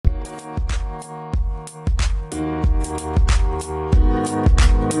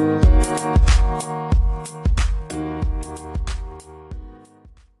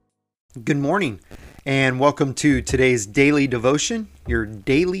Good morning, and welcome to today's daily devotion, your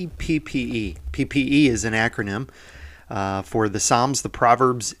daily PPE. PPE is an acronym for the Psalms, the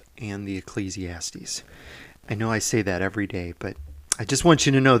Proverbs, and the Ecclesiastes. I know I say that every day, but I just want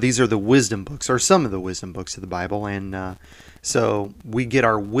you to know these are the wisdom books, or some of the wisdom books of the Bible, and so we get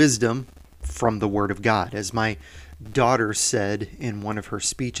our wisdom from the Word of God. As my daughter said in one of her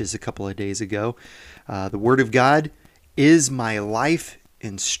speeches a couple of days ago, the Word of God is my life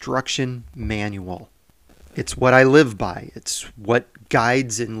instruction manual. It's what I live by. It's what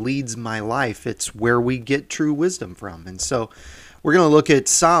guides and leads my life. It's where we get true wisdom from. And so we're going to look at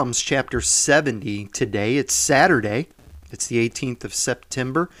Psalms chapter 70 today. It's Saturday. It's the 18th of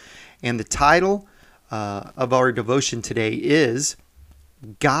September. And the title of our devotion today is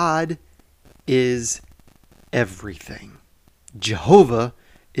God is everything. Jehovah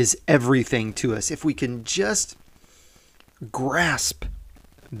is everything to us. If we can just grasp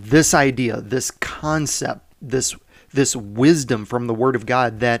this idea, this concept, this wisdom from the Word of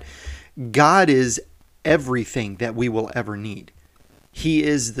God, that God is everything that we will ever need. He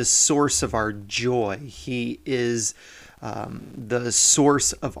is the source of our joy. He is the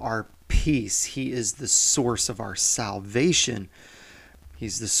source of our peace. He is the source of our salvation.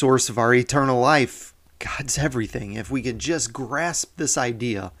 He's the source of our eternal life. God's everything. If we could just grasp this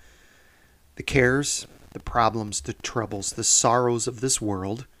idea, the cares, the problems, the troubles, the sorrows of this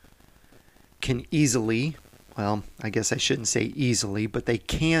world can easily, well, I guess I shouldn't say easily, but they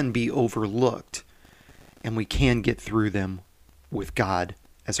can be overlooked, and we can get through them with God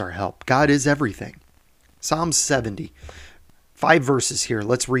as our help. God is everything. Psalm 70, 5 verses here.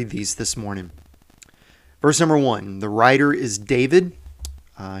 Let's read these this morning. Verse number 1, the writer is David.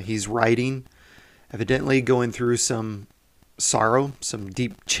 He's writing, evidently going through some sorrow, some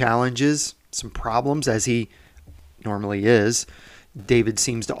deep challenges, some problems, as he normally is. David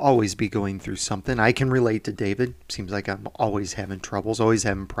seems to always be going through something. I can relate to David. Seems like I'm always having troubles, always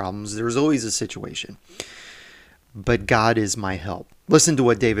having problems. There's always a situation. But God is my help. Listen to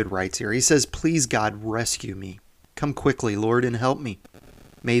what David writes here. He says, "Please, God, rescue me. Come quickly, Lord, and help me.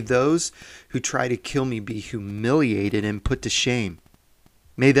 May those who try to kill me be humiliated and put to shame.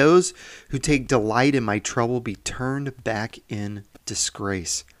 May those who take delight in my trouble be turned back in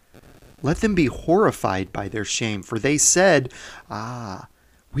disgrace. Let them be horrified by their shame, for they said,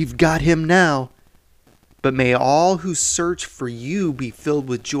 'We've got him now.' But may all who search for you be filled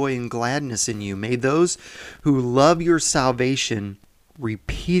with joy and gladness in you. May those who love your salvation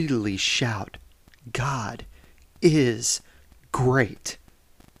repeatedly shout, 'God is great.'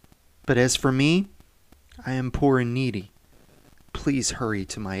 But as for me, I am poor and needy. Please hurry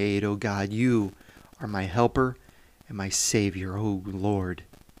to my aid, O God. You are my helper and my Savior, O Lord.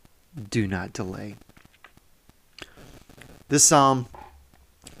 Do not delay." This psalm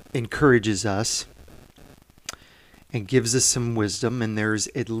encourages us and gives us some wisdom, and there's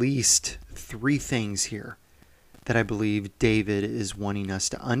at least 3 things here that I believe David is wanting us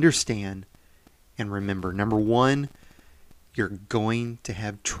to understand and remember. Number 1, you're going to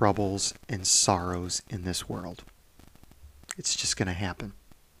have troubles and sorrows in this world. It's just going to happen.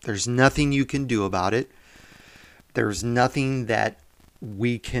 There's nothing you can do about it. There's nothing that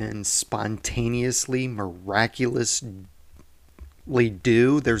we can spontaneously, miraculously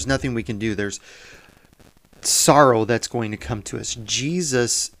do. There's nothing we can do. There's sorrow that's going to come to us.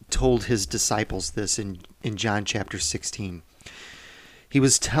 Jesus told his disciples this in John chapter 16. He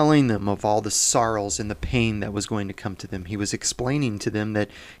was telling them of all the sorrows and the pain that was going to come to them. He was explaining to them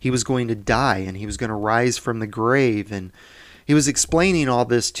that he was going to die and he was going to rise from the grave. And he was explaining all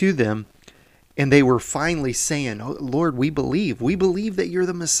this to them. And they were finally saying, "Oh, Lord, we believe that you're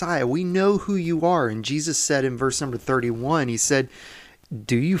the Messiah. We know who you are." And Jesus said in verse number 31, he said,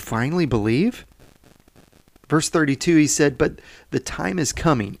 "Do you finally believe?" Verse 32, he said, "But the time is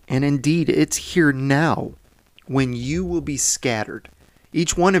coming, and indeed it's here now, when you will be scattered.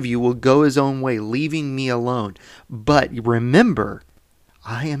 Each one of you will go his own way, leaving me alone. But remember,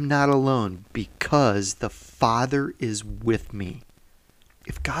 I am not alone, because the Father is with me."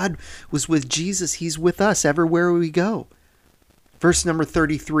 If God was with Jesus, he's with us everywhere we go. Verse number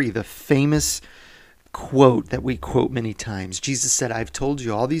 33, the famous quote that we quote many times. Jesus said, "I've told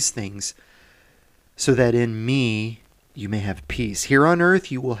you all these things so that in me you may have peace. Here on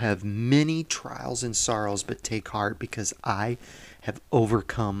earth you will have many trials and sorrows, but take heart, because I have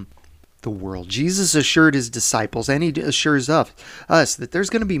overcome the world." Jesus assured his disciples, and he assures us that there's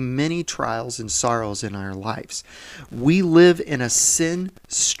going to be many trials and sorrows in our lives. We live in a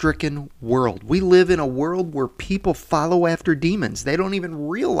sin-stricken world. We live in a world where people follow after demons. They don't even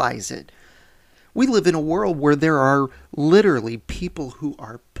realize it. We live in a world where there are literally people who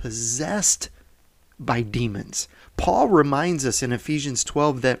are possessed by demons. Paul reminds us in Ephesians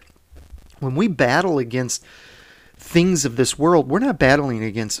 12 that when we battle against things of this world, we're not battling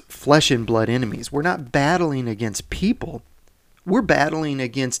against flesh and blood enemies. We're not battling against people. We're battling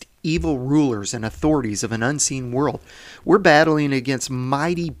against evil rulers and authorities of an unseen world. We're battling against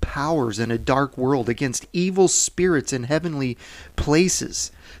mighty powers in a dark world, against evil spirits in heavenly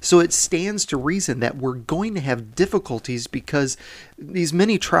places. So it stands to reason that we're going to have difficulties because these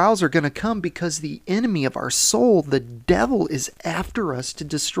many trials are going to come because the enemy of our soul, the devil, is after us to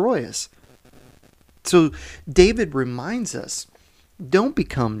destroy us. So David reminds us, don't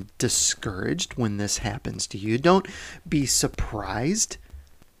become discouraged when this happens to you. Don't be surprised.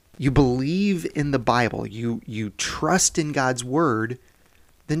 You believe in the Bible. You trust in God's word.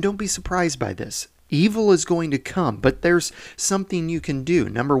 Then don't be surprised by this. Evil is going to come, but there's something you can do.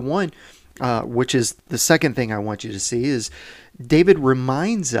 Number one, which is the second thing I want you to see, is David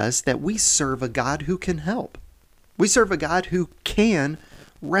reminds us that we serve a God who can help. We serve a God who can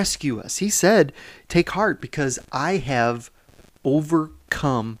rescue us. He said, take heart because I have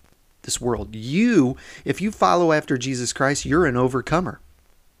overcome this world. You, if you follow after Jesus Christ, you're an overcomer.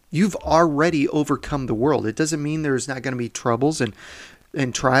 You've already overcome the world. It doesn't mean there's not going to be troubles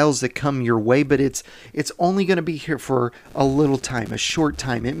and trials that come your way, but it's only going to be here for a little time, a short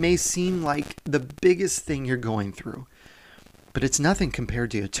time. It may seem like the biggest thing you're going through, but it's nothing compared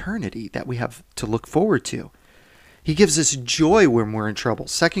to eternity that we have to look forward to. He gives us joy when we're in trouble.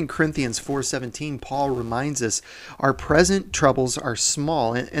 2 Corinthians 4:17, Paul reminds us our present troubles are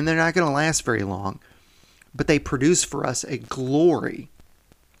small and they're not going to last very long, but they produce for us a glory,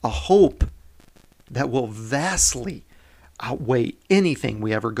 a hope that will vastly outweigh anything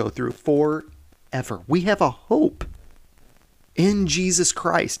we ever go through forever. We have a hope in Jesus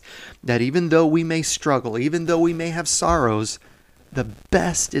Christ that even though we may struggle, even though we may have sorrows, the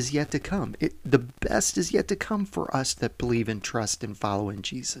best is yet to come. The best is yet to come for us that believe and trust and follow in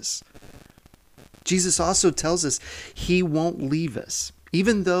Jesus. Jesus also tells us he won't leave us.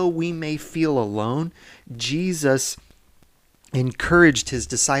 Even though we may feel alone, Jesus encouraged his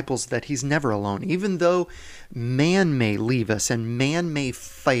disciples that he's never alone. Even though man may leave us and man may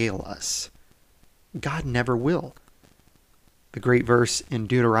fail us, God never will. The great verse in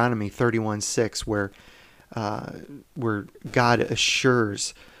Deuteronomy 31:6 where God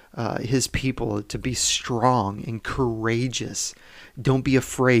assures his people to be strong and courageous. Don't be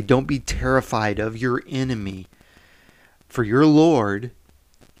afraid. Don't be terrified of your enemy. For your Lord,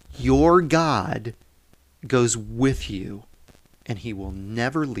 your God, goes with you, and he will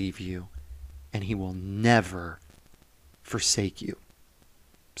never leave you, and he will never forsake you.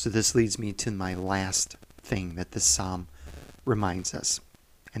 So this leads me to my last thing that this psalm reminds us,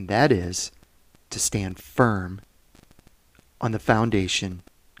 and that is to stand firm on the foundation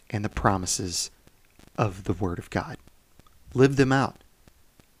and the promises of the Word of God. Live them out.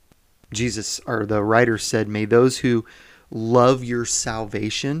 Jesus, or the writer said, may those who love your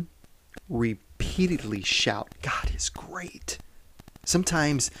salvation repeatedly shout, God is great.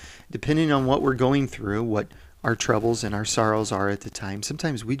 Sometimes, depending on what we're going through, what our troubles and our sorrows are at the time,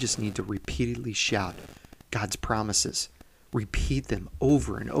 sometimes we just need to repeatedly shout God's promises. Repeat them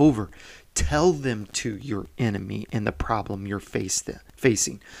over and over. Tell them to your enemy and the problem you're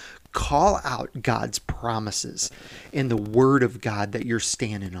facing. Call out God's promises in the Word of God that you're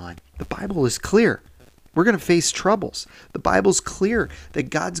standing on. The Bible is clear. We're going to face troubles. The Bible's clear that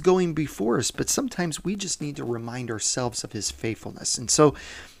God's going before us, but sometimes we just need to remind ourselves of his faithfulness. And so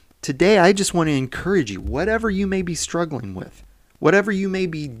today I just want to encourage you, whatever you may be struggling with, whatever you may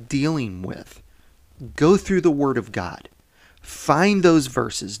be dealing with, go through the Word of God. Find those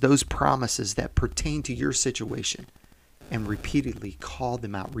verses, those promises that pertain to your situation, and repeatedly call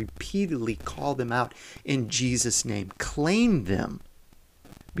them out. Repeatedly call them out in Jesus' name. Claim them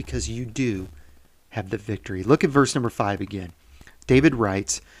because you do have the victory. Look at verse number 5 again. David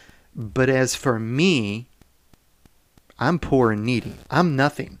writes, but as for me, I'm poor and needy. I'm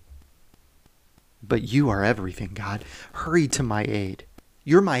nothing. But you are everything, God. Hurry to my aid.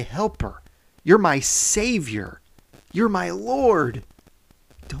 You're my helper. You're my Savior. You're my Lord.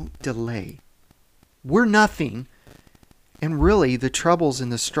 Don't delay. We're nothing. And really, the troubles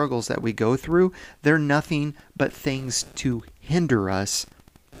and the struggles that we go through, they're nothing but things to hinder us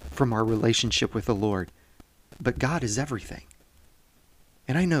from our relationship with the Lord. But God is everything.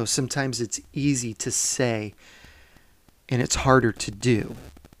 And I know sometimes it's easy to say, and it's harder to do.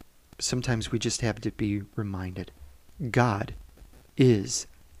 Sometimes we just have to be reminded, God is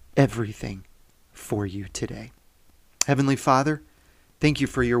everything for you today. Heavenly Father, thank you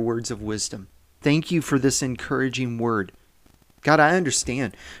for your words of wisdom. Thank you for this encouraging word. God, I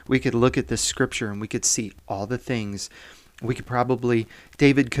understand. We could look at this scripture and we could see all the things.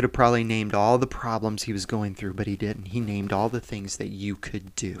 David could have probably named all the problems he was going through, but he didn't. He named all the things that you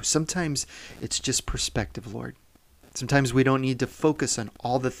could do. Sometimes it's just perspective, Lord. Sometimes we don't need to focus on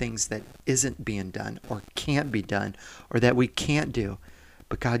all the things that isn't being done or can't be done or that we can't do.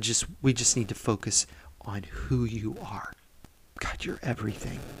 But God, we just need to focus on who you are. God, you're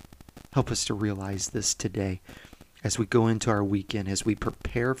everything. Help us to realize this today as we go into our weekend, as we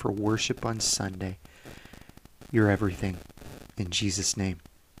prepare for worship on Sunday. You're everything. In Jesus' name,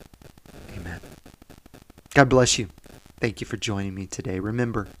 amen. God bless you. Thank you for joining me today.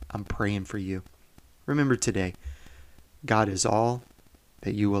 Remember, I'm praying for you. Remember today, God is all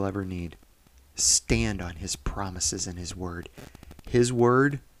that you will ever need. Stand on his promises and his word. His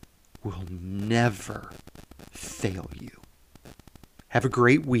word will never fail you. Have a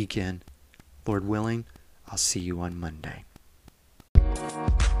great weekend. Lord willing, I'll see you on Monday.